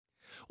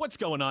What's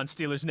going on,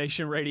 Steelers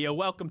Nation Radio?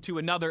 Welcome to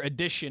another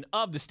edition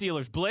of the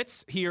Steelers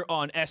Blitz here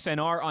on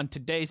SNR. On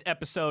today's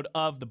episode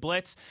of the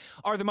Blitz,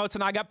 Arthur Moats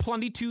and I got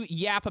plenty to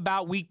yap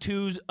about. Week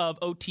 2 of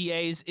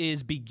OTAs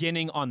is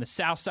beginning on the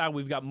south side.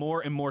 We've got more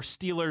and more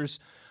Steelers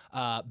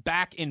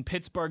back in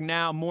Pittsburgh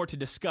now. More to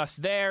discuss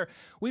there.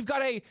 We've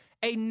got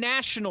a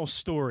national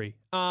story,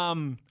 a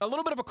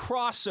little bit of a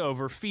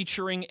crossover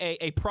featuring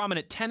a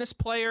prominent tennis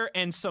player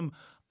and some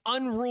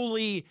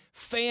unruly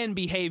fan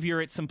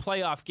behavior at some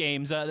playoff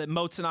games that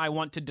Moats and I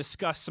want to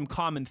discuss some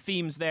common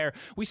themes there.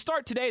 We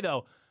start today,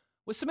 though,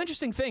 with some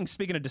interesting things,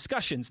 speaking of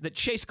discussions, that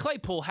Chase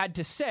Claypool had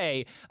to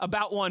say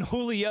about one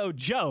Julio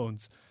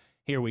Jones.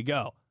 Here we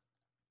go.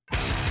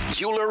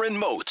 Euler and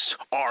Moats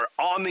are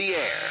on the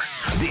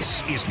air.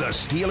 This is the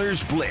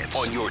Steelers Blitz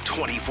on your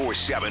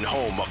 24/7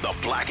 home of the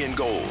black and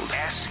gold.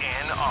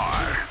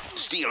 SNR,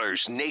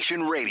 Steelers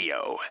Nation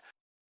Radio.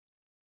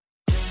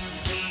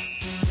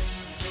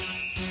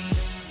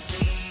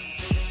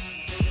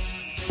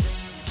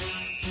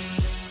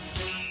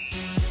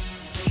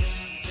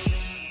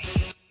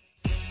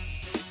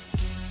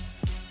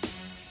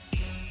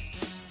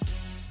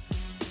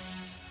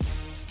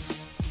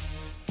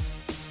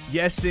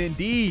 Yes,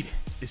 indeed.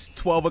 It's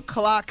 12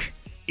 o'clock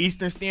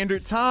Eastern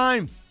Standard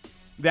Time.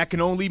 That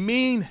can only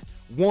mean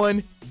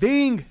one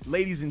thing,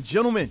 ladies and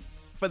gentlemen.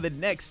 For the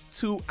next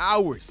 2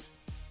 hours,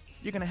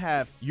 you're going to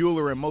have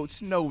Euler and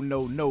Moats. No,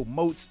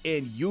 Moats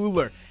and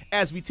Euler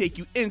as we take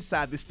you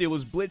inside the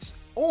Steelers Blitz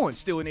on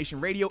Steeler Nation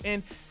Radio.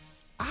 And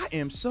I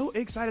am so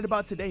excited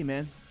about today,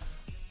 man.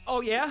 Oh,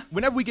 yeah?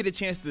 Whenever we get a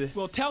chance to...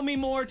 Well, tell me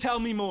more.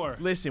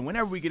 Listen,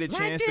 whenever we get a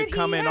chance to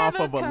come in off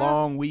of a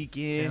long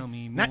weekend. Tell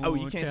me more,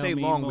 you can't say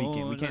long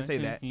weekend. We can't say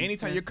that.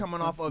 Anytime you're coming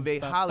off of a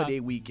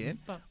holiday weekend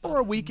or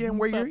a weekend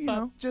where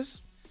you're,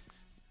 just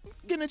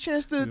getting a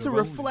chance to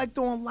reflect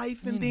on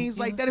life and things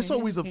like that, it's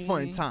always a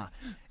fun time.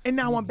 And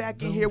now I'm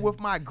back in here with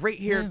my great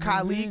hair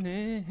colleague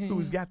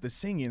who's got the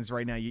singings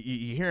right now.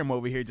 You hear him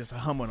over here just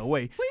humming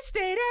away. We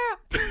stayed out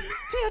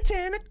till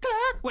 10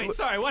 o'clock. Wait,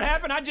 sorry, what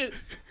happened?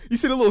 You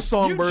see the little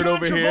songbird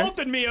over here? You John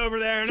Travolta'd me over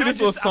there. And see this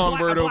little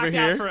songbird over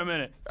here? Out for a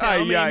minute.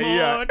 Tell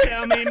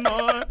me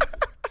more.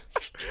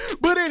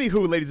 But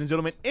anywho, ladies and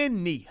gentlemen,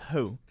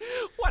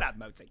 What up,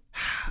 Moatsy?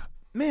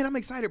 Man, I'm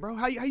excited, bro.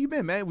 How you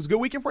been, man? It was a good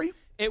weekend for you?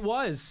 It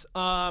was.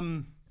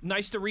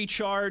 Nice to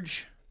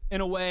recharge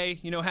in a way,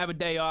 have a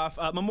day off.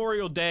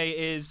 Memorial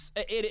Day is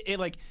it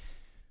like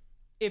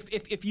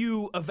if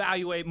you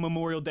evaluate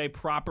Memorial Day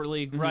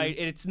properly, right?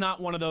 It's not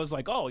one of those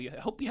like, oh, I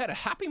hope you had a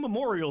happy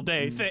Memorial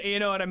Day thing, you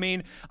know what I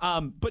mean?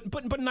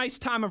 But nice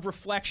time of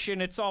reflection.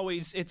 It's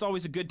always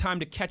a good time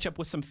to catch up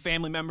with some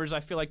family members I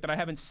feel like that I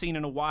haven't seen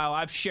in a while.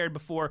 I've shared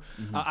before.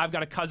 I've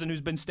got a cousin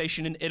who's been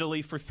stationed in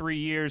Italy for 3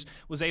 years,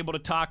 was able to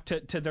talk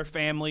to their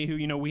family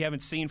who, we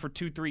haven't seen for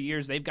 2-3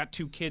 years. They've got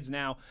 2 kids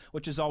now,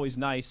 which is always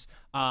nice.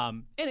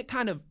 And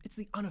it's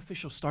the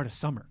unofficial start of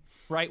summer,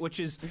 right? Which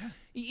is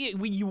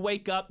when you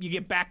wake up, you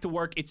get back to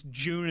work, it's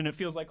June, and it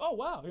feels like, oh,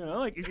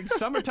 wow,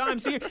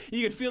 summertime's here.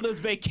 You can feel those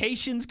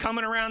vacations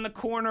coming around the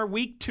corner.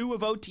 Week 2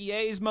 of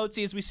OTAs,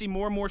 Moatsy, as we see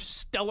more and more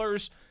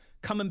Stellars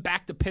coming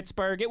back to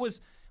Pittsburgh. It was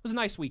a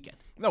nice weekend.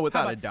 No,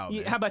 without a doubt,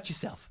 man. How about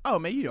yourself? Oh,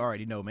 man, you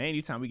already know, man.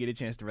 Anytime we get a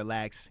chance to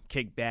relax,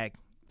 kick back,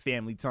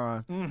 family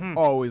time,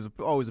 always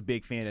a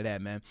big fan of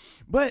that, man.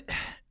 But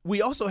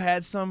we also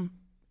had some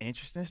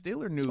interesting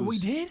Steeler news. We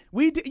did?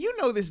 We did. You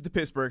know this is the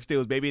Pittsburgh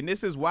Steelers, baby, and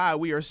this is why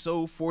we are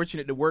so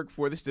fortunate to work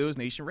for the Steelers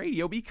Nation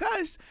Radio,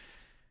 because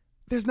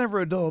there's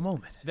never a dull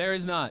moment. There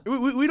is not.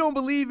 We don't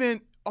believe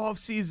in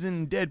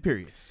off-season dead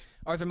periods.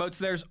 Arthur Moats,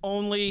 there's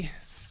only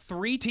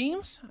 3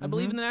 teams, I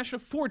believe,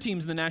 4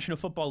 teams in the National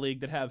Football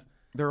League that have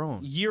their own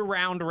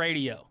year-round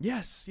radio.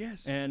 Yes.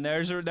 And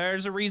there's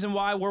a reason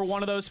why we're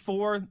one of those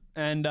 4,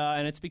 and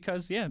it's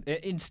because, in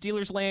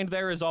Steelers land,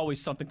 there is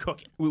always something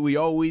cooking. We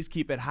always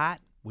keep it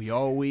hot. We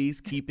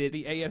always keep it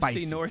the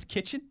spicy. AFC North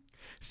kitchen.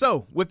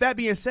 So, with that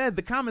being said,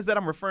 the comments that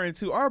I'm referring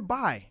to are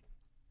by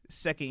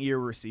second-year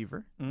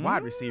receiver,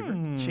 wide receiver,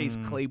 Chase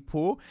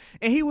Claypool.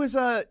 And he was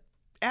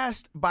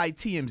asked by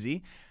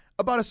TMZ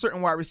about a certain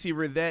wide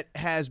receiver that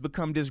has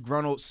become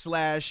disgruntled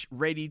 /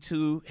 ready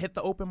to hit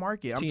the open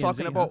market. I'm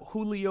talking about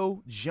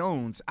Julio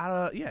Jones.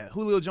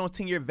 Julio Jones,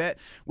 10-year vet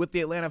with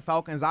the Atlanta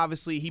Falcons.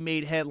 Obviously, he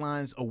made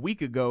headlines a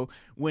week ago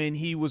when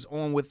he was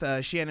on with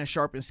Shannon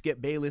Sharpe and Skip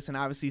Bayless, and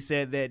obviously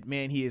said that,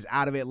 man, he is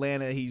out of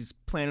Atlanta. He's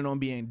planning on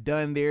being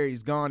done there.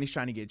 He's gone. He's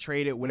trying to get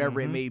traded, whatever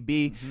it may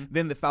be.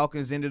 Then the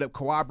Falcons ended up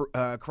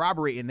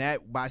corroborating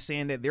that by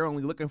saying that they're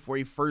only looking for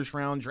a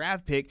first-round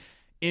draft pick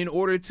in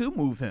order to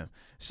move him.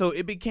 So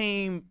it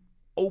became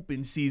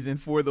open season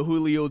for the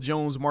Julio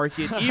Jones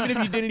market. Even if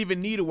you didn't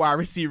even need a wide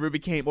receiver, it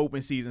became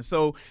open season.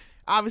 So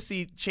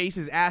obviously Chase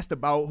is asked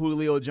about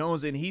Julio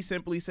Jones, and he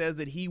simply says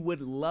that he would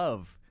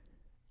love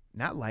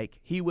to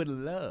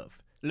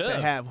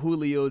have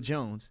Julio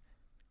Jones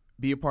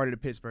be a part of the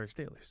Pittsburgh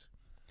Steelers.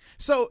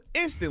 So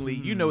instantly,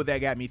 you know what that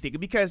got me thinking,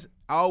 because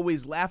I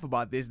always laugh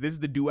about this. This is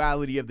the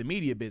duality of the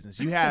media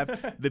business. You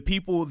have the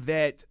people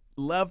that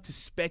love to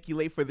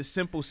speculate for the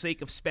simple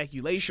sake of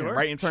speculation, Sure,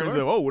 right? In terms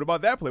sure. of, what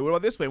about that play? What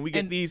about this play? And we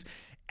get these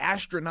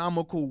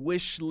astronomical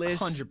wish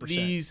lists, 100%.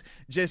 these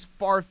just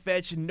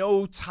far-fetched,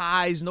 no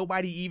ties,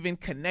 nobody even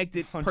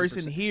connected 100%.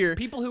 person here.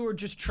 People who are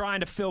just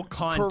trying to fill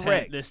content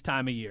Correct. this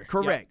time of year.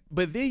 Correct.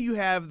 But then you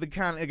have the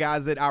kind of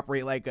guys that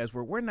operate like us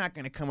where we're not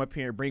going to come up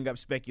here and bring up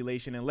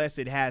speculation unless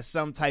it has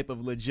some type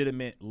of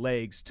legitimate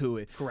legs to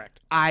it.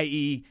 Correct.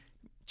 I.e.,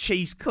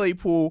 Chase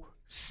Claypool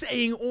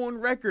saying on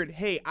record,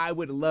 hey, I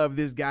would love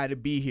this guy to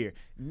be here.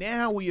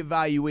 Now we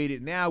evaluate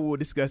it. Now we'll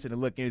discuss it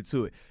and look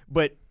into it.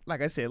 But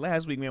like I said,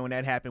 last week, man, when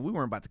that happened, we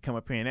weren't about to come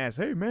up here and ask,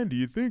 hey, man, do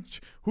you think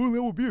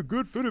Julio will be a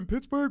good fit in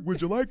Pittsburgh?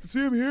 Would you like to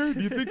see him here?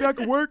 Do you think that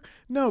could work?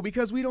 No,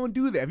 because we don't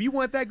do that. If you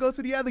want that, go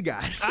to the other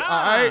guys. All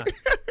right?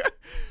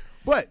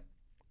 But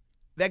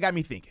that got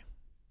me thinking.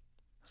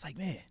 It's like,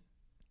 man,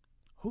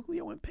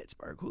 Julio in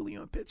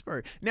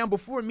Pittsburgh. Now,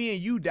 before me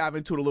and you dive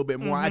into it a little bit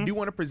more, I do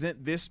want to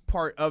present this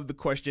part of the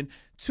question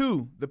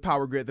to the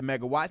Power Grid, the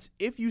Megawatts.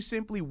 If you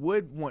simply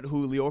would want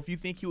Julio, if you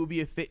think he would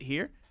be a fit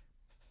here,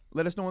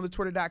 let us know on the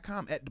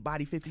Twitter.com at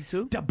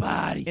TheBody52. The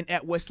body. And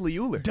at Wesley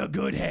Euler. The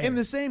good hair. And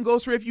the same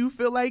goes for if you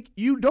feel like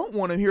you don't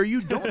want him here,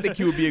 you don't think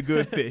he would be a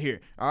good fit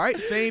here. All right,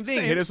 same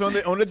thing. Hit us on the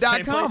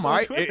same .com. place All on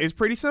right, Twitter. it's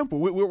pretty simple.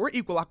 We're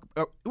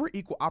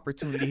equal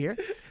opportunity here.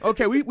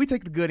 Okay, we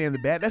take the good and the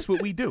bad. That's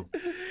what we do.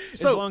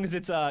 As long as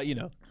it's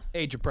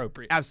age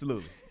appropriate.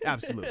 Absolutely.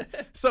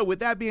 So with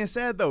that being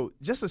said, though,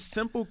 just a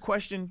simple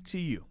question to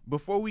you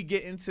before we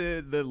get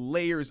into the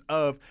layers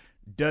of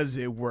does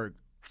it work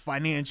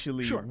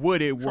financially? Sure.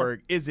 Would it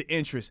work? Is it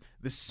interest?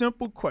 The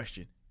simple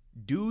question: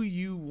 do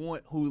you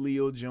want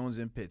Julio Jones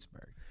in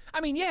Pittsburgh? I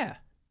mean, yeah.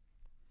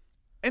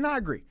 And I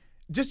agree.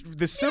 Just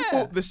the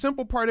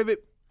simple part of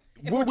it.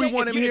 Would we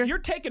want him If here? you're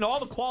taking all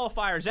the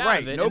qualifiers out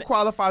Right. of it, No and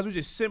qualifiers. We're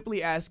just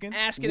simply asking.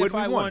 if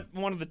I want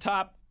one of the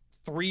top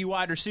 3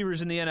 wide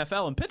receivers in the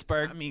NFL in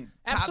Pittsburgh. I mean,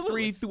 top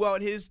absolutely. 3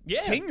 throughout his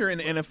Yeah. tenure in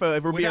the NFL.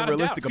 If we're being Without a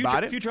realistic doubt.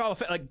 about it. Future Hall of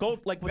Fame,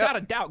 without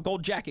a doubt,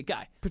 gold jacket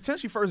guy.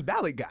 Potentially first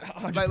ballot guy.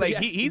 100%. Like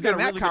Yes, he's he's got in a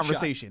that really good shot.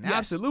 conversation. Yes,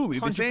 Absolutely.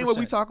 The same way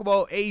we 100%. talk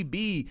about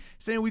AB,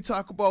 same way we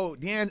talk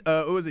about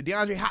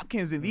DeAndre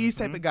Hopkins and these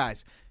type of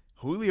guys.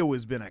 Julio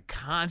has been a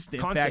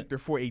constant factor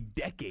for a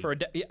decade.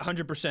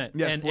 100%.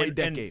 Yes, for a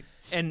decade.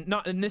 And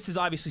this is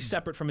obviously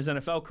separate from his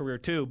NFL career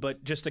too,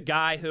 but just a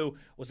guy who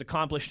was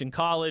accomplished in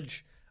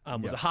college,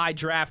 was a high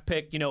draft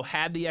pick,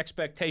 had the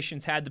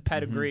expectations, had the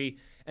pedigree,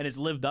 and has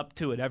lived up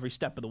to it every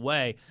step of the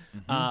way.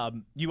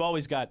 You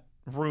always got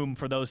room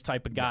for those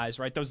type of guys,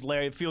 right?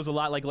 It feels a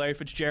lot like Larry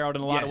Fitzgerald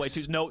in a lot of ways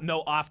too.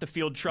 No off the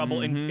field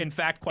trouble. In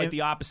fact, quite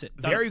the opposite.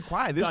 Very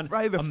quiet. This is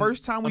probably the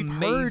first time we've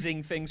heard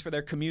amazing things for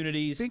their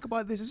communities. Think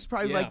about this. This is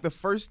probably like the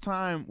first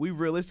time we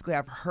realistically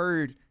have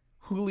heard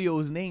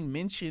Julio's name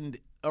mentioned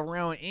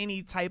around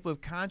any type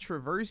of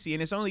controversy,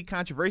 and it's only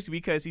controversy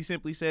because he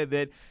simply said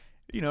that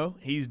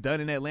he's done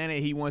in Atlanta.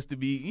 He wants to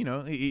be,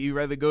 he'd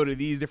rather go to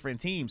these different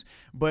teams.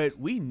 But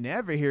we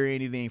never hear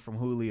anything from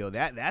Julio.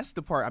 That's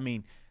the part. I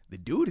mean, the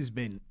dude has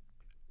been,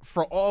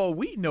 for all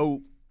we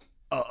know,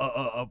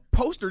 a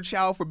poster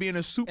child for being a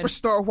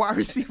superstar wide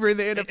receiver in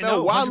the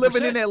NFL while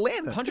living in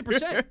Atlanta.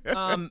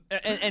 100%.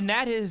 And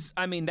that is,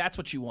 I mean, that's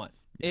what you want.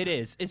 It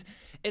is.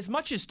 As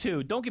much as,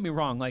 too, don't get me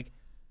wrong, like,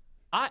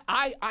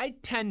 I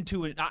tend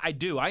to, I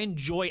do. I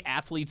enjoy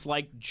athletes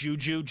like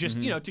Juju,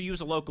 just, to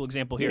use a local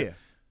example here. Yeah.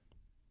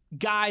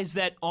 Guys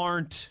that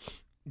aren't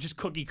just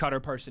cookie cutter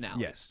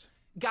personalities. Yes.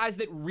 Guys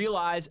that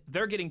realize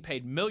they're getting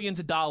paid millions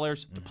of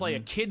dollars to play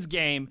a kid's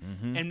game,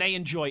 and they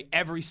enjoy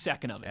every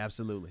second of it.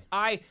 Absolutely.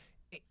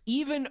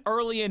 Even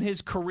early in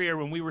his career,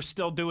 when we were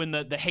still doing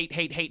the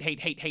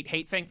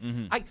hate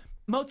thing,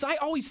 Moats, I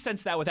always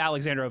sensed that with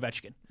Alexander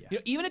Ovechkin. Yeah.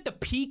 Even at the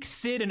peak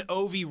Sid and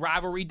Ovi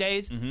rivalry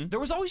days, there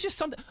was always just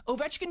something.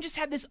 Ovechkin just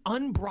had this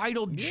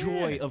unbridled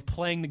joy of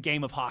playing the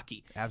game of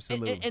hockey.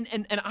 Absolutely.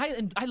 And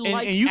I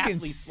like and you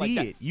athletes can see like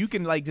that. it. You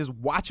can just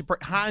watch it.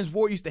 Hines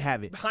Ward used to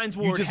have it. Hines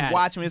Ward You just had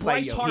watch him. It's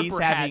Bryce like Harper he's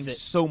having has it.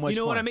 so much fun. You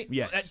know what I mean?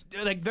 Yes.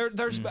 Like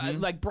there's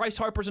like Bryce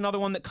Harper's another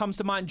one that comes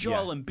to mind.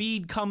 Joel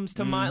Embiid comes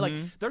to mind. Like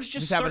there's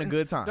just having a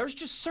good time. There's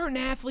just certain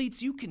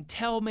athletes you can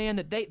tell, man,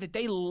 that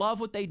they love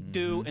what they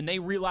do, and they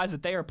realize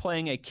that they are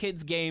playing a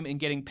kid's game and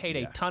getting paid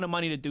a ton of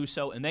money to do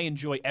so, and they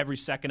enjoy every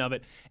second of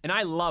it. And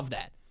I love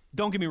that.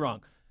 Don't get me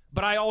wrong.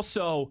 But I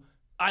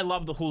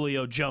love the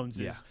Julio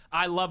Joneses. Yeah.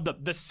 I love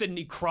the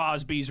Sidney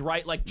Crosbys,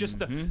 right? Like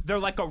just they're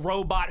like a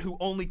robot who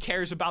only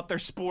cares about their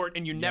sport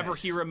and you never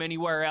hear them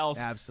anywhere else.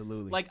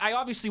 Absolutely. Like I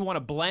obviously want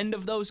a blend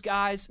of those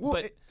guys,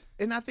 but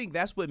and I think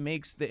that's what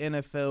makes the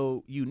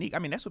NFL unique. I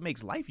mean, that's what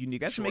makes life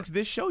unique. That's what makes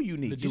this show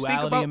unique. The Just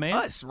duality think about of man.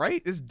 us,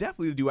 right? It's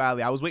definitely the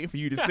duality. I was waiting for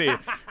you to say it.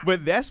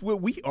 But that's what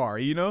we are,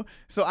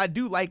 So I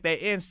do like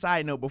that. And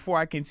side note, before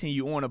I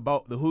continue on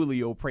about the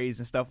Julio praise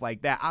and stuff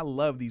like that, I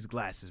love these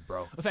glasses,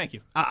 bro. well, thank you.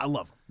 I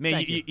love them. Man,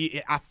 Thank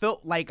you. I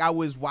felt like I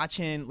was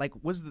watching, like,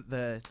 was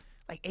the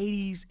like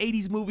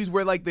 80s movies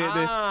where like the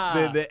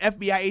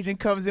FBI agent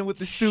comes in with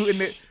the suit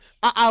and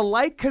I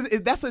like because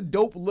that's a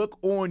dope look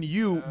on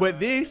you. But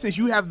then since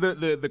you have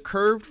the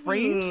curved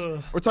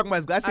frames, we're talking about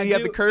his glasses. You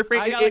have the curved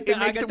frame. It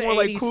makes it more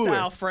like cooler.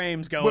 Style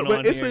frames going but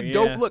on it's here, a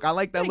dope look. I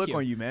like that look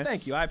on you, man.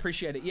 Thank you. I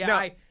appreciate it. Yeah,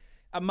 Now,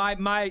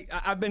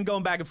 I've been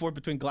going back and forth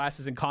between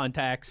glasses and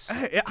contacts.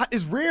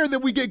 It's rare that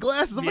we get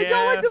glasses. I'm like, yo,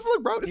 I like this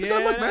look, bro. It's a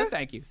good look, man.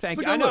 Thank you. It's a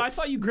good I know. look. I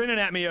saw you grinning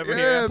at me over Yeah,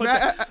 here.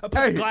 I put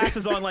the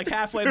glasses on like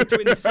halfway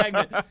between the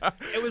segment.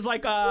 It was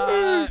like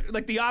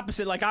the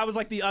opposite. Like I was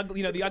like the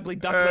ugly, the ugly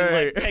duckling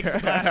like takes the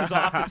glasses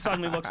off and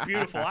suddenly looks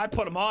beautiful. I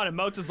put them on and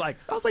Moats is like,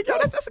 I was like, yo,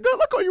 that's a good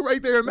look on you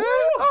right there, man.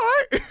 All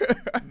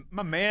right.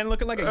 my man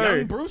looking like a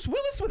young Bruce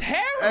Willis with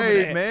hair over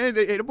Hey, there. man,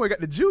 the boy got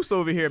the juice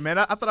over here, man.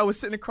 I thought I was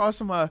sitting across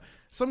from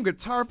some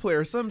guitar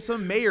player, some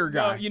mayor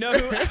guy. You know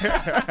who?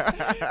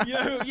 you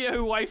know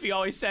who wifey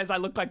always says I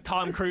look like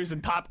Tom Cruise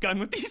in Top Gun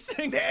with these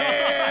things.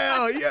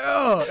 Yeah,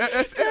 yeah.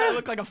 I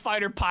look like a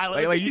fighter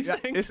pilot. with these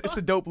things it's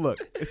a dope look.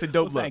 It's a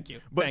dope look. Thank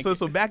you. But Thank you.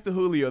 so back to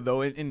Julio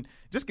though, and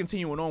just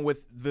continuing on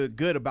with the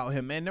good about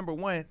him, man. Number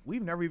one,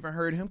 we've never even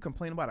heard him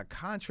complain about a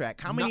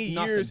contract. How many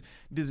years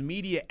does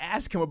media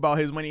ask him about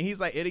his money? He's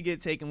like, it'll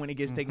get taken when it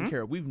gets taken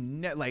care of. We've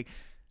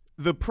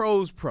the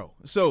pro's pro.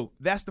 So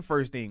that's the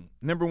first thing.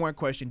 Number one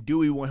question, do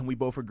we want him? We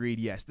both agreed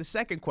yes. The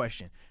second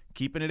question,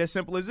 keeping it as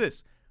simple as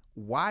this,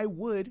 why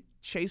would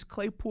Chase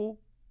Claypool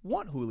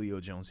want Julio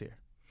Jones here?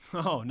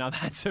 Oh, now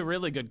that's a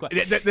really good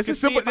question. This is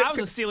simple. If I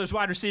was a Steelers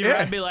wide receiver,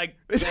 Yeah. I'd be like,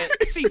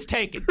 seat's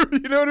taken. You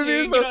know what I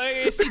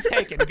mean? Seat's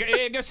taken.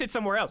 Go sit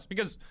somewhere else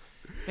because,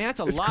 man, that's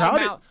a lot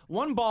crowded. of mouth.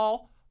 One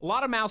ball, a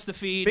lot of mouths to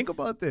feed. Think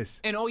about this.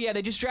 And, oh, yeah,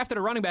 they just drafted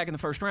a running back in the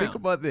first round. Think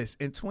about this.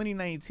 In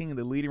 2019,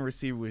 the leading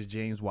receiver was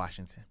James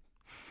Washington.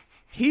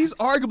 He's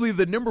arguably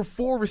the number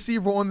 4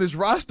 receiver on this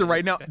roster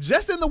right now,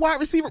 just in the wide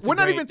receiver. We're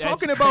not even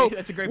talking about.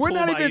 We're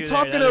not even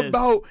talking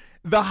about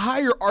the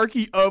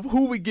hierarchy of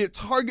who would get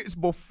targets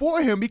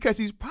before him because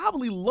he's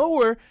probably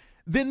lower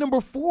than number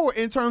 4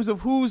 in terms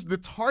of who's the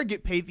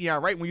target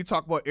pantheon, right? When you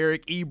talk about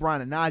Eric Ebron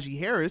and Najee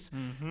Harris.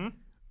 Mm-hmm.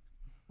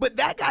 But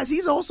that guy's,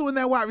 he's also in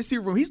that wide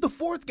receiver room. He's the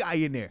 4th guy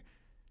in there.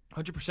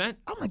 100%.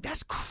 I'm like,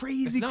 that's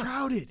crazy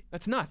crowded.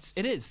 That's nuts.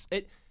 It is.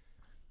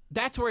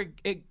 That's where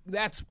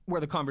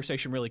the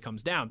conversation really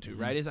comes down to,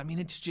 right?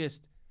 It's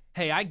just,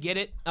 hey, I get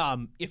it.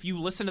 If you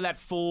listen to that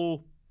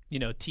full,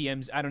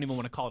 TMZ, I don't even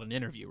want to call it an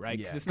interview, right?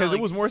 Because it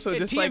was more so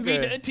just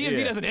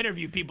TMZ doesn't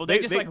interview people. They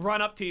just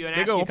run up to you and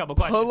ask you a couple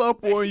questions. Pull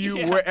up on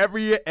you wherever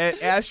you're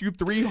at, ask you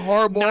 3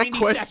 hardball 90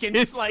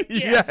 questions. seconds,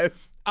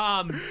 Yes.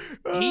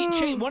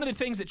 One of the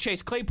things that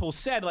Chase Claypool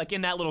said, like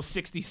in that little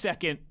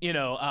 60-second,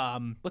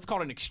 let's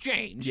call it an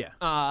exchange,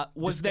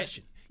 was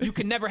discussion. that you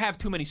can never have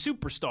too many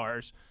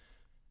superstars.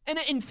 And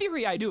in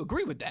theory, I do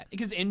agree with that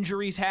because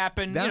injuries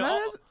happen.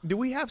 Do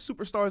we have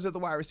superstars at the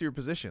wide receiver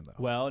position,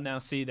 though? Well, now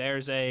see,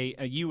 there's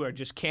you are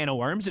just can of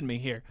worms in me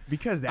here.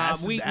 Because that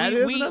is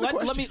another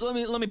question.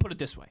 Let me put it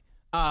this way.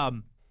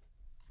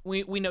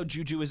 We know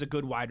Juju is a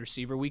good wide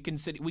receiver. We could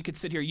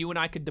sit here. You and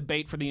I could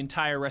debate for the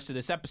entire rest of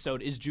this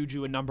episode. Is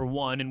Juju a number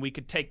 1? And we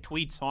could take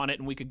tweets on it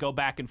and we could go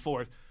back and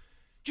forth.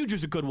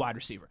 Juju's a good wide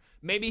receiver.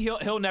 Maybe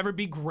he'll never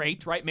be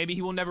great, right? Maybe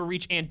he will never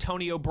reach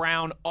Antonio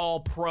Brown,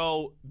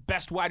 all-pro,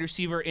 best wide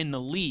receiver in the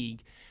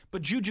league.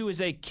 But Juju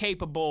is a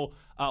capable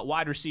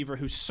wide receiver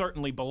who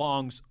certainly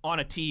belongs on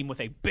a team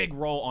with a big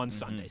role on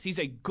Sundays. He's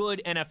a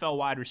good NFL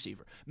wide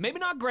receiver. Maybe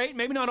not great,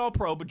 maybe not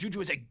all-pro, but Juju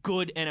is a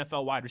good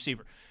NFL wide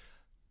receiver.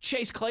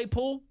 Chase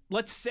Claypool,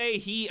 let's say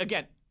he,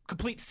 again,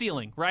 complete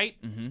ceiling, right?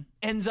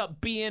 Ends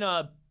up being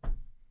a,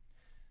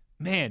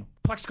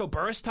 Plexico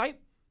Burress type.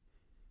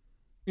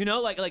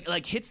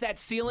 Like hits that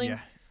ceiling.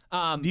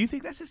 Yeah. Do you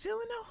think that's a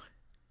ceiling,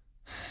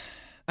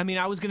 though?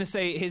 I was gonna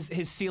say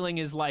his ceiling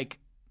is like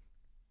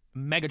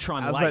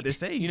Megatron. I was about to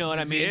say. You know what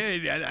I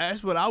mean? Yeah,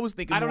 that's what I was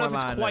thinking. I don't know if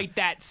it's quite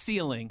that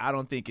ceiling. I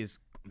don't think it's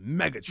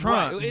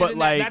Megatron, right. but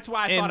that's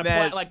why I thought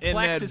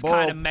Plex is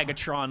kind of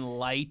Megatron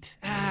light.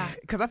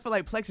 Because I feel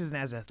like Plex isn't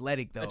as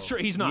athletic, though. That's true.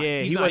 He's not.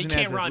 Yeah, he not. Wasn't he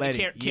can't as run.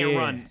 athletic.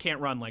 Can't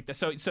run like that.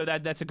 So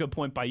that's a good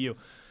point by you.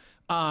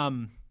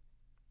 But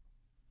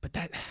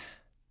that.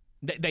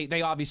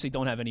 They obviously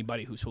don't have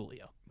anybody who's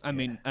Julio.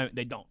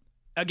 They don't.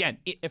 Again,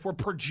 if we're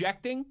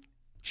projecting,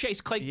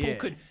 Chase Claypool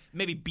could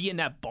maybe be in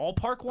that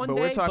ballpark one day.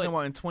 But we're talking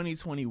about in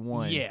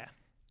 2021. Yeah.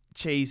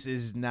 Chase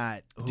is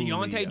not Julio.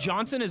 Deontay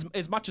Johnson,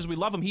 as much as we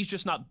love him, he's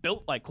just not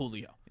built like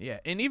Julio. Yeah,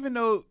 and even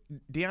though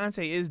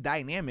Deontay is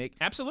dynamic,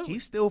 absolutely,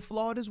 he's still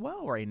flawed as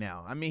well right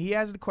now. He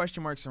has the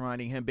question mark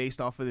surrounding him based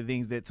off of the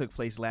things that took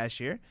place last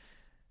year.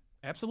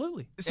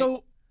 Absolutely.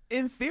 So,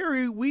 in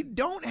theory, we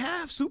don't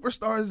have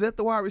superstars at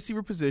the wide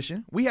receiver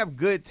position. We have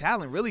good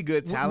talent, really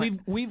good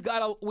talent. We've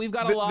got a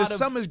lot of. The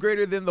sum is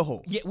greater than the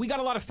whole. Yeah, we got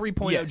a lot of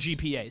 3.0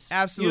 GPAs.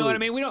 Absolutely. You know what I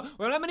mean? We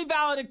don't have many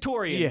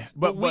valedictorians. Yeah,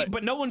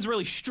 but no one's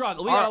really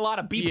struggled. We got a lot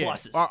of B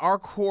pluses. Our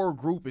core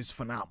group is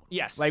phenomenal.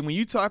 Yes. Like when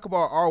you talk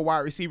about our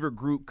wide receiver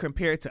group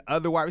compared to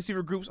other wide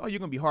receiver groups, you're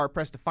gonna be hard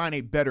pressed to find a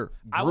better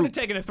group. I would have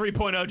taken a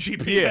 3.0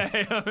 GPA.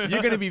 Yeah.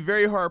 You're gonna be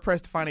very hard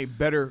pressed to find a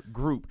better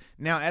group.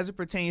 Now, as it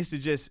pertains to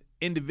just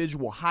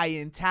individual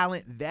high-end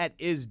talent, that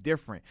is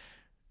different.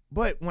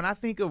 But when I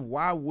think of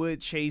why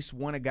would Chase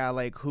want a guy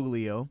like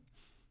Julio,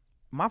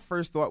 my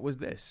first thought was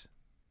this.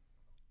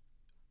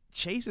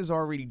 Chase is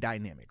already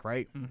dynamic,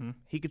 right? Mm-hmm.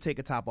 He could take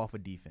a top off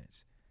of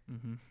defense.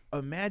 Mm-hmm.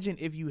 Imagine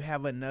if you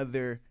have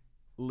another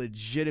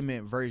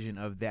legitimate version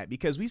of that,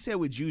 because we said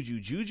with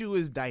Juju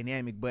is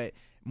dynamic, but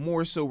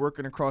more so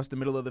working across the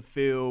middle of the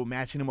field,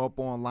 matching him up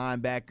on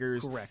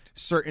linebackers, Correct.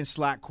 certain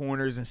slot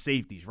corners and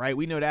safeties, right?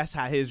 We know that's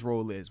how his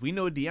role is. We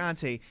know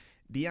Deontay,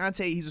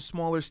 he's a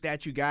smaller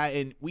statue guy,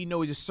 and we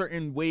know just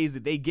certain ways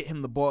that they get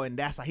him the ball, and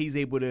that's how he's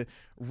able to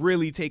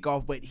really take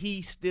off, but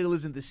he still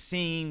isn't the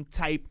same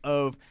type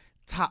of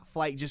top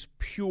flight, just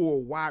pure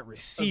wide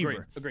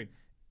receiver. Agreed.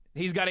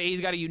 He's got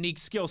a unique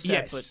skill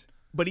set, Yes,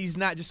 but he's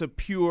not just a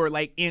pure,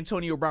 like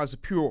Antonio Brown's a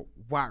pure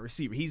wide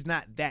receiver. He's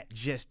not that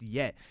just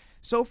yet.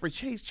 So for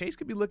Chase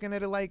could be looking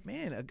at it like,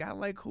 man, a guy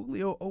like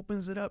Julio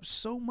opens it up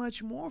so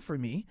much more for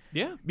me.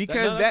 Yeah,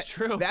 Because that's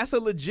true. That's a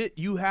legit,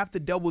 you have to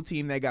double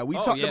team that guy. We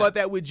talked yeah. about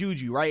that with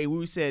Juju, right?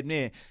 We said,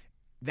 man,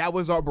 that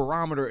was our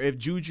barometer if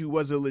Juju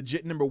was a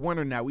legit number one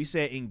or not. We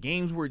said in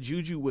games where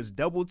Juju was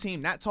double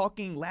teamed, not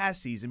talking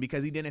last season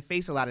because he didn't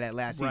face a lot of that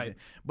last season,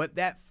 but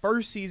that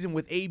first season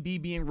with AB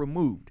being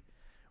removed,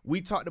 we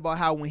talked about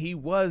how when he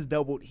was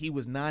doubled, he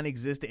was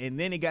non-existent. And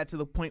then it got to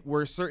the point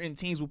where certain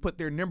teams would put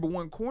their number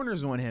one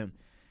corners on him,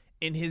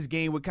 and his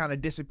game would kind of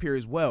disappear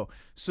as well.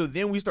 So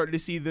then we started to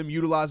see them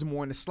utilize him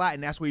more in the slot,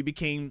 and that's where he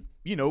became,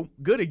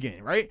 good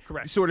again, right?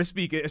 Correct. So to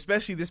speak,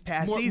 especially this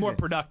past season. More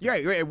productive.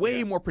 Right,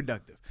 way more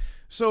productive.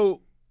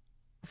 So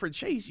for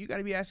Chase, you got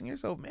to be asking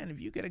yourself, man,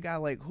 if you get a guy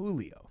like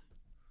Julio,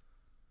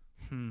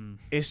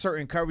 it's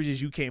certain coverages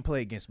you can't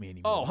play against me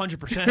anymore. Oh,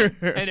 100%.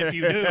 And if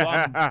you do,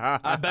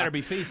 I better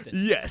be feasting.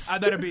 Yes. I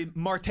better be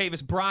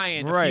Martavis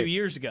Bryant a few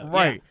years ago.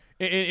 Right.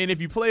 Yeah. And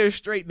if you play it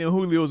straight, then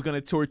Julio's going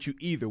to torch you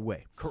either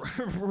way.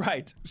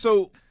 Right.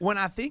 So when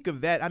I think of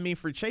that, I mean,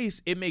 for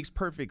Chase, it makes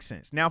perfect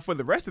sense. Now, for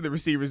the rest of the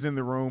receivers in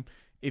the room,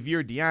 if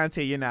you're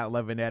Deontay, you're not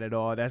loving that at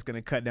all. That's going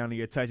to cut down on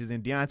your touches,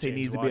 and Deontay James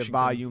needs to Washington. be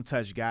a volume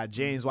touch guy.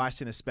 James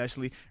Washington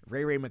especially.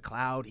 Ray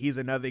McLeod, he's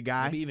another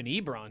guy. Maybe even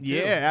Ebron, too.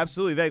 Yeah,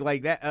 absolutely.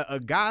 Like that, a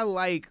guy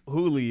like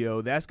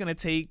Julio, that's going to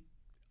take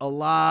a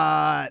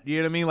lot. You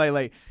know what I mean?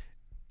 Like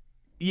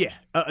yeah,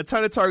 a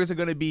ton of targets are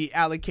going to be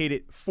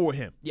allocated for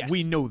him. Yes.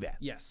 We know that.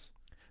 Yes.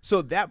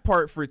 So that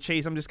part for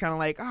Chase, I'm just kind of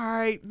like, all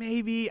right,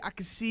 maybe I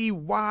can see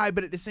why,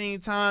 but at the same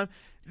time,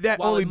 that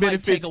While only it might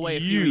benefits take away a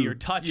you. few of your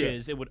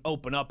touches, it would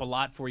open up a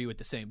lot for you at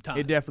the same time.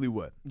 It definitely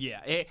would. Yeah.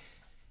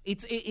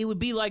 It would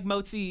be like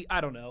Motzi, I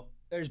don't know.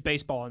 There's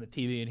baseball on the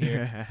TV in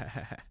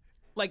here.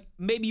 Like,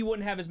 maybe you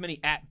wouldn't have as many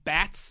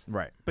at-bats.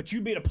 Right. But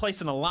you'd be at a place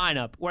in a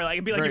lineup where, like,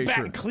 it'd be like Very you're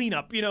batting true.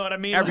 cleanup, you know what I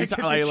mean? Every like, time,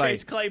 if you're like-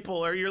 Chase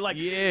Claypool, or you're like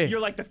Yeah. you're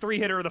like the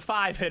 3-hitter or the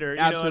 5-hitter, you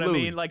know what I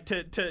Absolutely. mean? Like,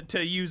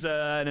 to use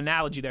an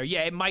analogy there.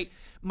 Yeah,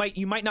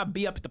 you might not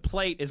be up at the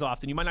plate as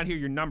often. You might not hear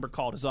your number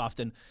called as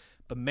often.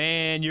 But,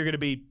 man, you're going to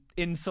be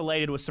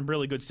insulated with some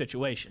really good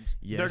situations.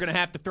 Yes. They're going to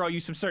have to throw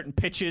you some certain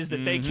pitches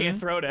that they can't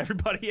throw to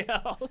everybody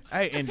else.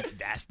 Hey, and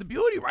that's the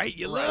beauty, right?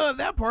 You love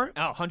that part.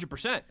 Oh,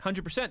 100%.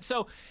 100%.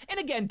 So, and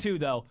again, too,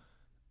 though,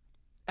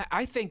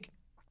 I think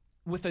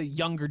with a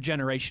younger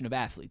generation of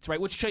athletes,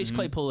 right, which Chase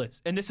Claypool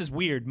is, and this is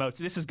weird, Moats.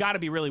 This has got to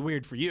be really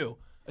weird for you,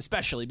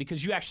 especially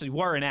because you actually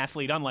were an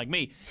athlete, unlike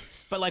me.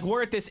 But, like,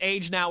 we're at this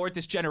age now, we're at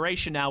this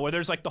generation now where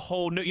there's, like, the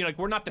whole new, like,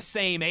 we're not the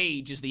same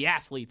age as the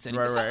athletes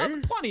anymore.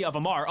 Right. Plenty of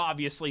them are,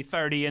 obviously,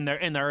 30 in their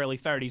early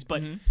 30s,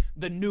 but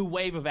the new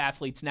wave of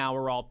athletes now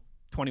are all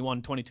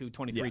 21, 22,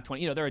 23,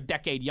 20. They're a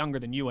decade younger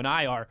than you and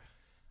I are.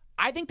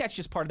 I think that's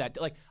just part of that.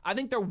 Like, I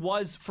think there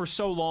was, for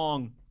so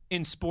long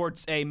in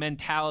sports, a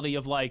mentality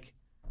of, like,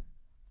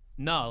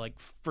 no, like,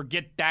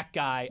 forget that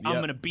guy. I'm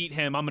going to beat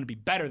him. I'm going to be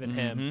better than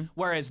him.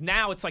 Whereas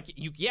now it's like,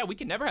 we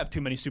can never have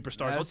too many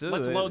superstars.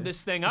 Let's load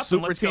this thing up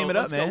and let's team it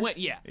up, go man. win.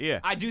 Yeah.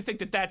 I do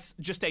think that's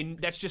just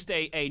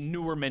a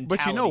newer mentality.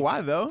 But you know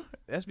why, though?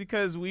 That's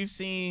because we've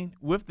seen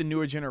with the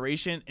newer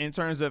generation, in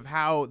terms of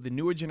how the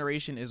newer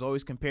generation is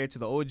always compared to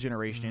the old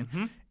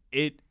generation,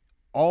 it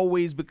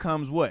always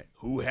becomes what?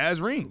 Who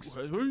has rings?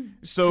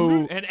 So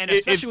and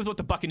especially with what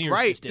the Buccaneers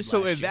just did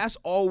So last if year. that's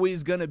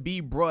always going to be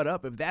brought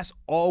up, if that's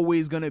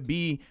always going to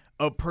be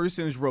a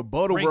person's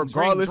rebuttal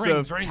regardless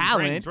of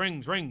talent,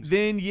 rings.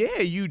 then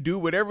yeah, you do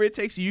whatever it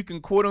takes so you can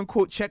quote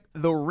unquote check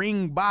the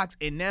ring box,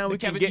 and now we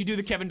can get you do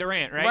the Kevin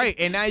Durant, right? Right,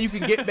 and now you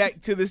can get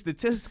back to the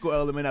statistical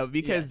element of it,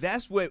 because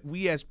that's what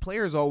we as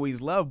players always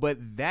love, but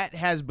that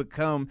has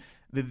become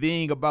the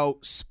thing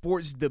about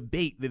sports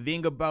debate, the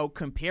thing about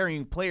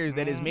comparing players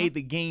that has made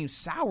the game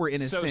sour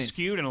in a so sense.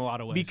 skewed in a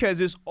lot of ways. Because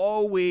it's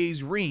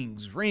always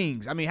rings.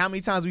 I mean, how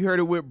many times we heard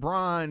it with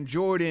Bron,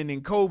 Jordan,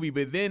 and Kobe,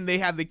 but then they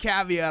have the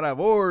caveat of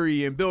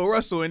Ori and Bill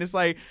Russell, and it's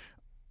like,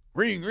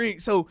 ring.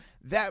 So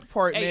that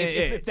part, hey,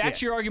 man. if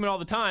that's your argument all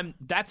the time,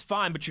 that's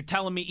fine, but you're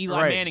telling me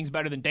Eli Manning's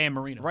better than Dan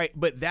Marino. Right,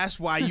 but that's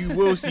why you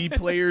will see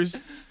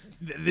players,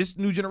 this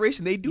new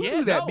generation, they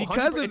do that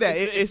because of that.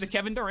 It's the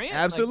Kevin Durant.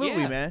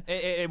 Absolutely, man.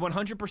 It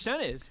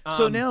 100% is.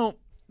 So now,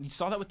 you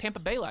saw that with Tampa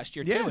Bay last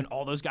year, Yeah. too, and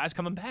all those guys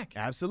coming back.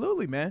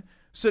 absolutely, man.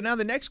 So now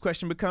the next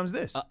question becomes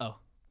this. Uh-oh.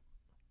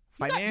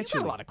 financially,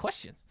 you got a lot of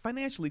questions.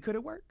 financially, could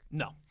it work?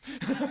 No.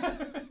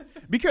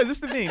 Because this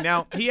is the thing.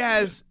 Now he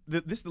has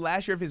this is the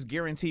last year of his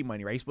guaranteed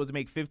money, right? He's supposed to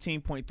make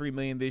 $15.3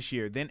 million this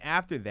year. Then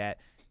after that,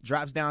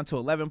 drops down to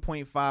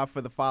 11.5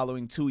 for the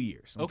following 2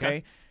 years.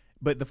 Okay.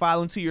 But the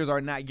following 2 years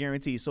are not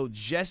guaranteed. So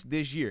just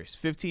this year's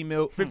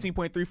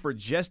 15.3 for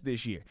just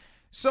this year.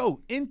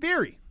 So in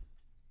theory,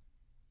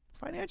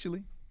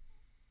 financially,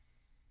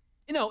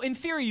 In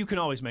theory, you can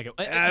always make it.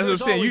 as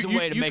There's I'm saying, always you a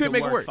way to make could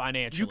it work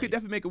financially. You could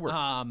definitely make it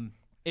work.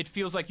 It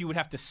feels like you would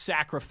have to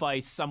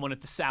sacrifice someone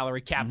at the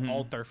salary cap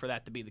altar for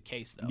that to be be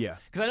though. Yeah.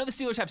 Because I know the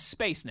Steelers have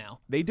space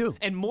now. They do.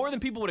 And more than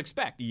people would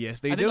expect.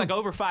 Yes, they I do. think like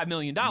over $5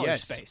 million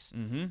space.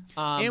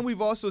 And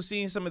we've also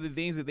seen some of the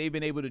things that they've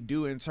been able to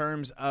do in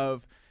terms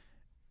of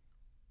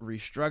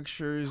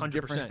restructures, 100%.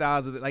 different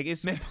styles of it. Like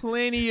it's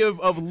plenty of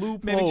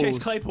loopholes. Maybe Chase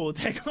Claypool will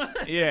take one.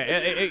 Yeah,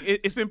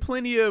 it's been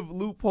plenty of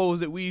loopholes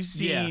that we've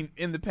seen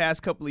in the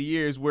past couple of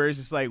years where it's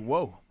just like,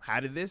 whoa, how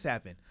did this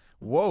happen?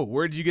 Whoa,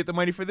 where did you get the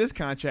money for this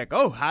contract?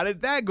 Oh, how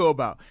did that go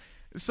about?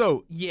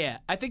 So yeah,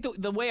 I think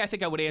the way I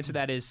think I would answer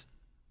that is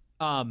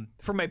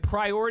from a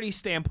priority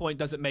standpoint,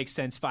 does it make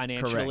sense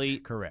financially?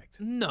 Correct.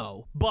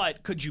 No,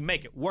 but could you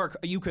make it work?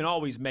 You can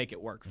always make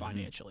it work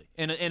financially.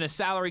 In a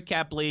salary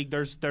cap league,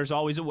 there's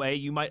always a way.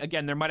 You might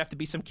there might have to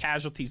be some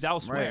casualties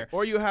elsewhere. Right.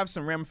 Or you have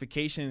some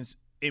ramifications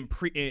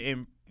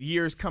in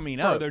years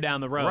coming up. Further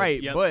down the road.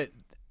 Right, Yep. but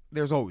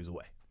there's always a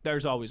way.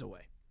 There's always a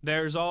way.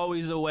 There's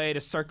always a way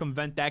to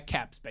circumvent that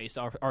cap space,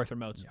 Arthur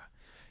Moats. Yeah.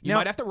 You Now-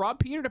 might have to rob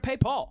Peter to pay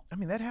Paul. I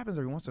mean, that happens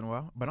every once in a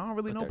while, but I don't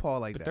really know Paul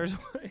like that.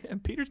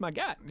 And Peter's my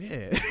guy.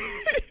 Yeah.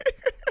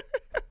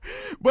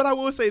 But I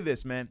will say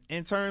this, man.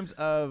 In terms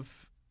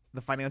of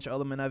the financial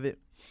element of it,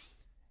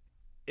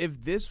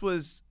 if this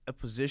was a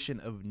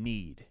position of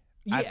need,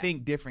 I Yeah.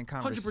 think different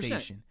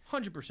conversation.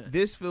 100%.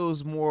 This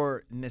feels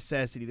more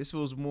necessity. This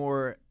feels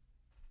more,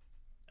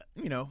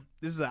 this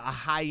is a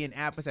high-end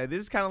appetite. This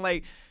is kind of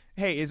like,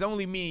 hey, it's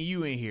only me and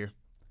you in here.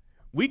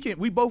 We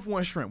both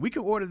want shrimp. We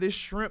can order this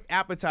shrimp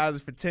appetizer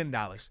for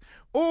 $10.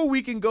 Or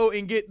we can go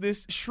and get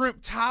this shrimp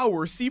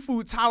tower,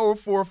 seafood tower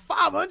for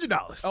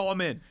 $500. Oh,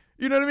 I'm in.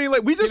 You know what I mean?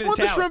 Like, we just me want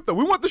the the tower. shrimp, though.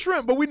 We want the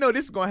shrimp, but we know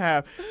this is going to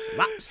have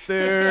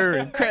lobster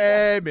and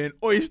crab and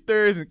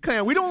oysters and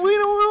clam. We don't need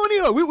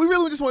it. We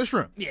really just want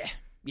shrimp.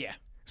 Yeah.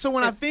 So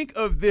when I think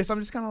of this, I'm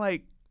just kind of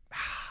like,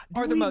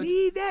 do we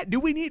need that?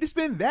 Do we need to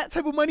spend that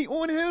type of money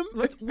on him?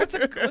 What's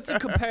a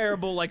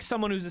comparable, like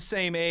someone who's the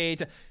same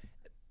age?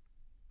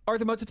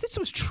 Arthur Moats, if this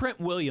was Trent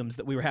Williams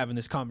that we were having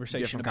this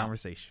conversation Different about.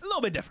 conversation. A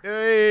little bit different.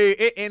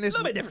 And it's A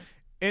little bit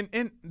different.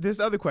 And this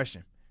other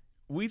question.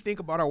 We think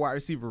about our wide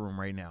receiver room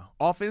right now.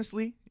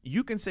 Offensively,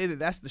 you can say that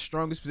that's the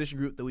strongest position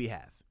group that we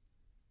have.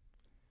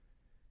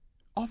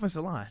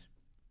 Offensive line.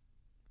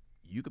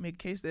 You can make a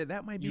case that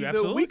that might be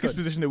the weakest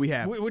position that we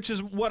have. Which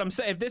is what I'm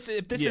saying. If this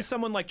is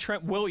someone like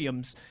Trent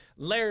Williams,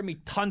 Laramie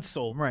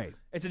Tunsil, Right.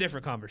 it's a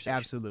different conversation.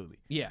 Absolutely.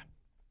 Yeah.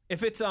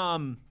 If it's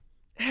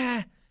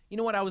you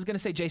know what, I was gonna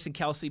say Jason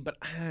Kelsey, but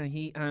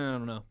I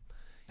don't know.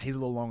 He's a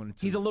little longer than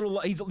two.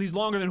 He's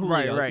longer than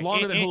Julio. Right.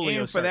 Longer than Julio.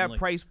 And for certainly. that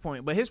price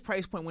point, but his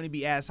price point wouldn't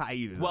be as high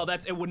either. Well,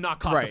 it would not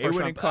cost Right, the it first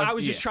wouldn't round. cost- I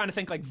was just yeah. trying to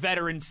think like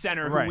veteran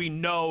center Right. who we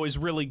know is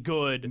really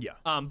good.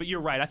 Yeah. But you're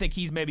right. I think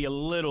he's maybe a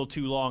little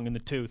too long in the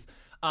tooth.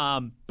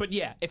 But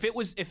yeah, if it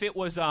was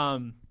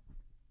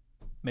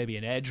maybe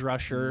an edge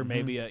rusher,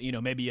 maybe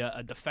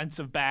a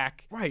defensive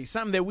back. Right,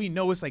 something that we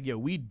know it's like,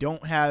 we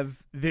don't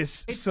have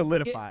this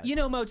solidified.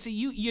 Mozi,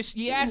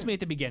 you asked me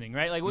at the beginning,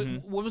 right? Like,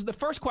 what was the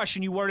first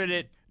question? You worded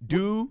it.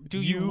 Do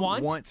you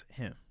want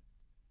him?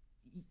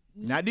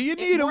 Not do you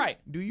need him? Right.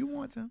 Do you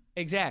want him?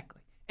 Exactly.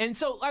 And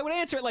so I would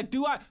answer it like,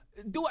 do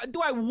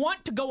I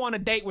want to go on a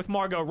date with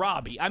Margot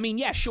Robbie? I mean,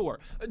 yeah, sure.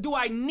 Do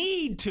I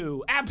need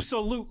to?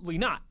 Absolutely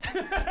not.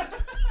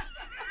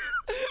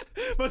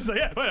 But so,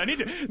 yeah, but I need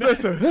to.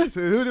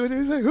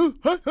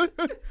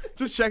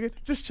 Just check it.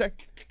 Just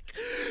check.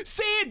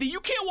 Sandy,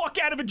 you can't walk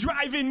out of a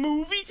drive-in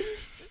movie.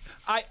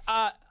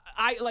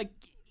 I like.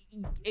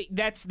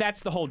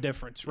 That's the whole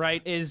difference,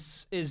 right?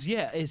 Is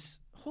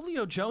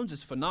Julio Jones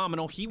is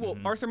phenomenal. He will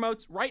Arthur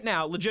Moats right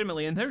now,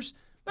 legitimately, and there's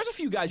a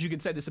few guys you can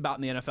say this about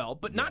in the NFL,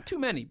 but not too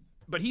many.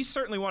 But he's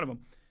certainly one of them.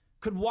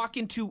 Could walk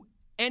into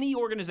any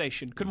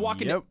organization, could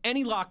walk into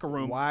any locker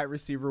room, Wide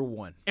receiver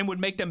 1. and would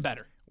make them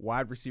better.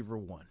 Wide receiver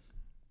 1.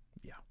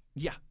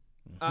 Yeah.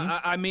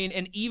 I mean,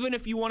 and even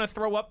if you want to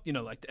throw up,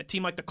 like a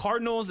team like the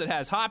Cardinals that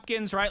has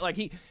Hopkins, right? Like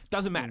he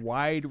doesn't matter.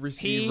 Wide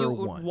receiver 1.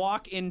 He would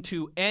walk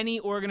into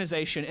any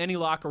organization, any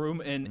locker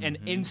room, and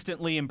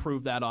instantly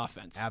improve that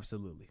offense.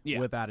 Absolutely. Yeah.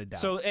 Without a doubt.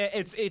 So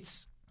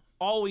it's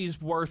always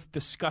worth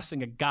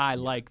discussing a guy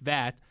like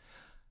that.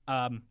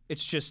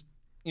 It's just,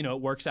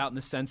 it works out in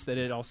the sense that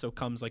it also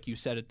comes, like you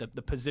said, at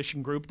the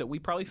position group that we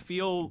probably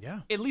feel,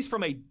 at least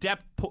from a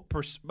depth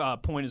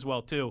point as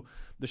well, too,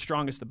 the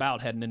strongest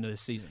about heading into this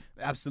season.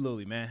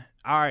 Absolutely, man.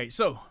 All right,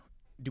 so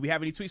do we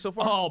have any tweets so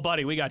far? Oh,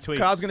 buddy, we got tweets.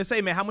 I was going to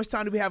say, man, how much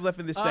time do we have left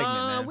in this segment,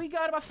 man? We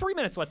got about 3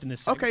 minutes left in this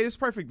segment. Okay, that's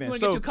perfect then. You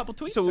want to get to a couple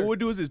tweets? So or? what we'll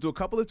do is do a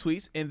couple of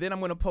tweets, and then I'm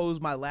going to pose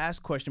my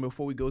last question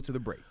before we go to the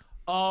break.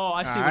 Oh,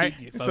 I see All what right?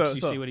 he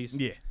folks. You see what he's...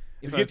 Yeah.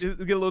 Let's get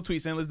a little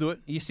tweet in. Let's do it.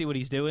 You see what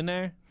he's doing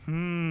there?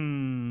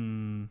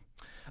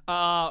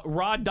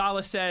 Rod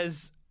Dalla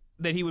says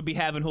that he would be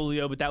having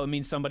Julio, but that would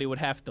mean somebody would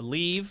have to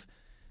leave.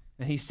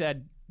 And he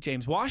said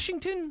James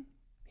Washington.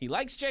 He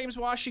likes James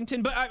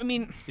Washington, but I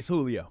mean, It's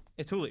Julio.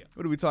 it's Julio.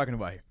 What are we talking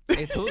about here?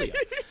 It's Julio.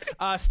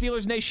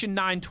 Steelers Nation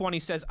 920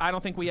 says, I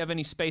don't think we have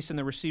any space in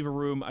the receiver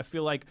room. I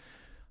feel like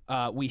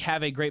we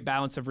have a great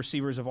balance of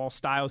receivers of all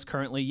styles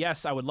currently.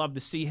 Yes, I would love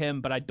to see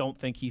him, but I don't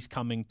think he's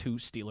coming to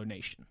Steeler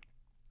Nation.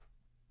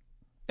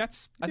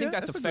 I think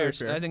that's a fair.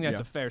 I think that's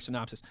a fair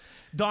synopsis.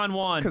 Don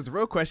Juan. Because the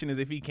real question is,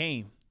 if he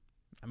came,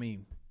 I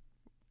mean,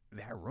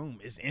 that room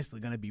is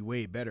instantly going to be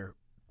way better.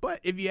 But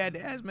if you had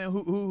to ask, man,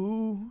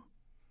 who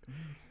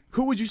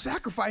would you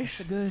sacrifice?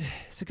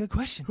 It's a good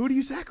question. Who do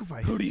you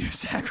sacrifice? Who do you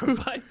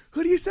sacrifice?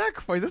 Who do you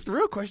sacrifice? That's the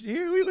real question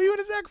here. Who you want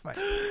to sacrifice?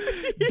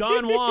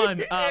 Don Juan,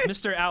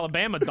 Mr.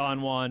 Alabama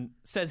Don Juan,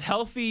 says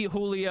healthy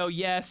Julio,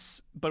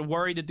 yes, but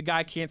worried that the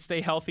guy can't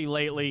stay healthy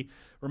lately.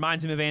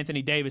 Reminds him of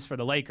Anthony Davis for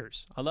the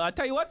Lakers. Although I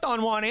tell you what,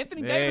 Don Juan,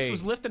 Anthony Davis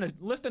was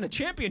lifting a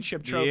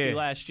championship trophy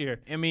last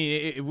year. I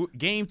mean,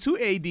 Game 2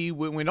 AD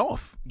went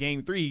off.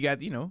 Game 3, he got,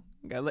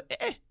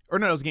 or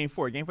no, it was Game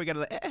 4. Game 4, he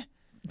got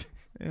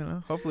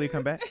hopefully he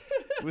come back.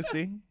 We'll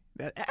see.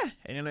 That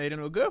ain't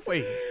no good for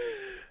you.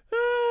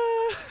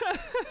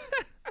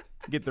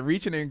 Get the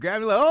reaching and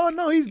grabbing, like, oh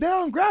no, he's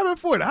down, grabbing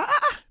for it.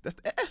 That's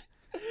the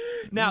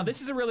Now, this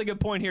is a really good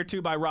point here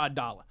too by Rod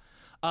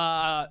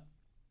Dalla.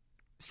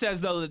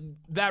 Says though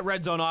that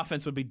red zone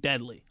offense would be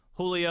deadly.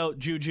 Julio,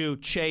 Juju,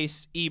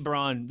 Chase,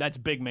 Ebron, that's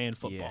big man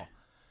football.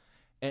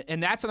 Yeah.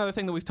 And that's another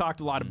thing that we've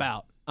talked a lot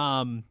about.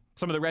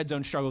 Some of the red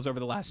zone struggles over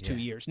the last 2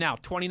 years. Now,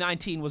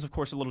 2019 was, of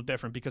course, a little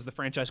different because the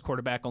franchise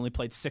quarterback only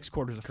played 6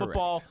 quarters of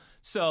football.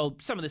 So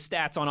some of the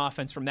stats on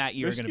offense from that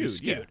year are going to be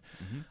skewed.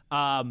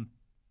 Yeah.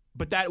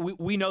 But that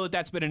we know that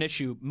that's been an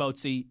issue,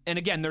 Motzi. And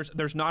again,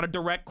 there's not a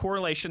direct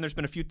correlation. There's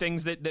been a few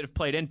things that have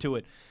played into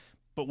it.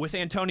 But with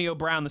Antonio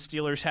Brown, the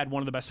Steelers had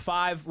one of the best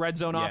 5 red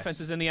zone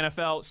offenses in the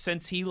NFL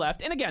since he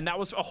left. And again, that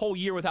was a whole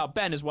year without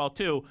Ben as well,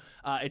 too.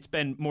 It's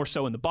been more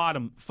so in the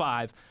bottom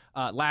 5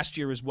 last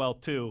year as well,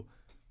 too.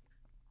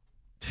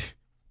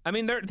 I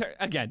mean,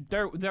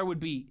 there would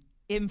be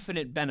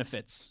infinite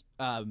benefits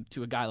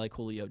to a guy like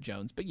Julio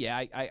Jones. But yeah,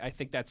 I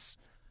think that's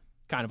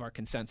kind of our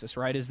consensus,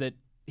 right? Is that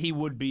he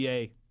would be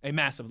a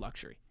massive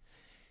luxury.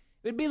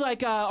 It'd be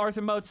like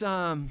Arthur Moat's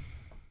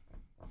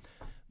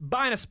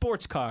buying a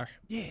sports car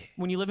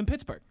when you live in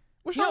Pittsburgh.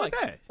 What's wrong with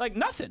that? Like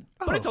nothing,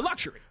 but it's a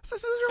luxury.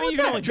 What's I wrong mean, you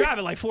can only drive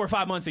it like 4 or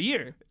 5 months a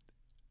year.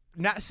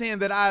 Not saying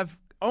that I've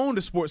owned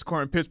a sports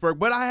car in Pittsburgh,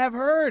 but I have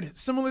heard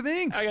similar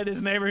things. I got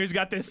this neighbor who's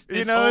got this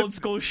old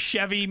school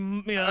Chevy,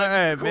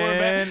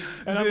 Corvette,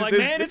 and I'm like,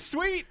 man, it's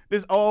sweet.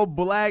 This all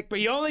black, but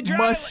you only drive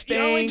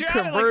Mustang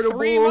convertible.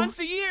 Like 3 months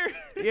a year.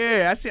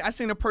 Yeah, I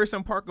seen a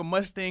person park a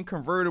Mustang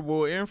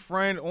convertible in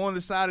front on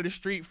the side of the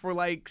street for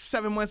like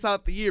 7 months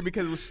out the year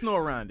because it was snow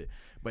around it.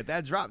 But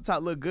that drop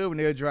top looked good when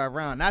they would drive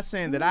around. Not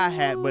saying that I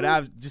had, but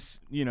I've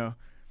just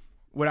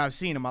what I've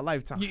seen in my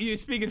lifetime. You're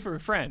speaking for a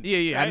friend.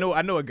 Yeah, right?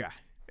 I know a guy.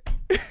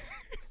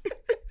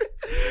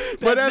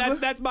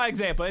 That's my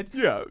example.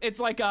 It's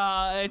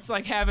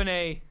like having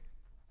a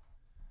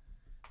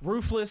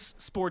roofless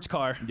sports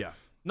car. Yeah.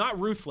 Not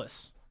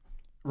ruthless.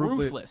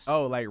 Ruthless.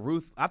 Oh, like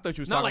Ruth. I thought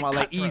you were talking about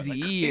like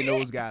Eazy-E and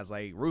those guys,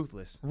 like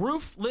ruthless.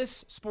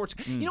 Roofless sports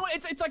car. You know what?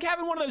 It's like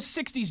having one of those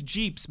 60s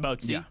Jeeps,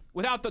 Mozi,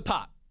 without the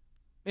top.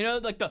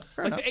 Like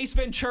the Ace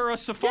Ventura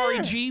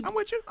Safari Jeep. I'm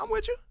with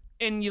you.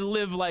 And you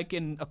live like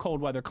in a cold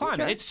weather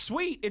climate. Okay. It's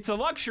sweet. It's a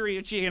luxury.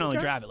 You can only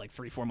drive it like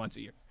 3-4 months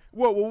a year.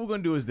 Well, what we're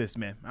going to do is this,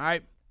 man. All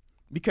right?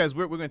 Because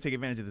we're going to take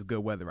advantage of this good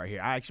weather right here.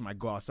 I actually might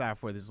go outside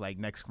for this like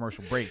next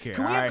commercial break here.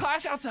 Can we have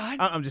class outside?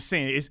 I'm just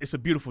saying it's a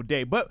beautiful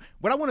day. But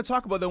what I want to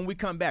talk about though when we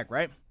come back,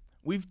 right?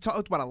 We've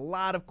talked about a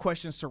lot of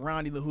questions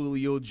surrounding the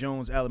Julio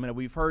Jones element.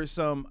 We've heard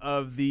some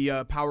of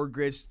the Power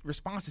Grid's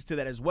responses to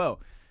that as well.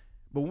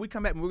 But when we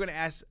come back, we're going to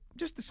ask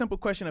just the simple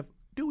question of,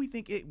 do we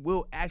think it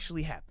will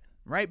actually happen,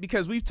 right?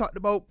 Because we've talked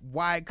about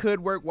why it could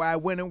work, why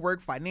it wouldn't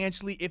work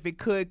financially, if it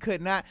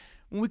could not.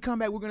 When we come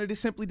back, we're going to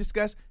just simply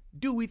discuss,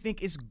 do we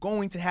think it's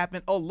going to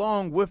happen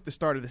along with the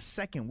start of the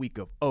second week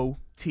of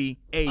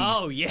OTAs?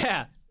 Oh,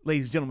 yeah.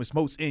 Ladies and gentlemen,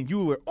 Smotes and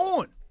Euler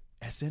on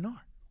SNR.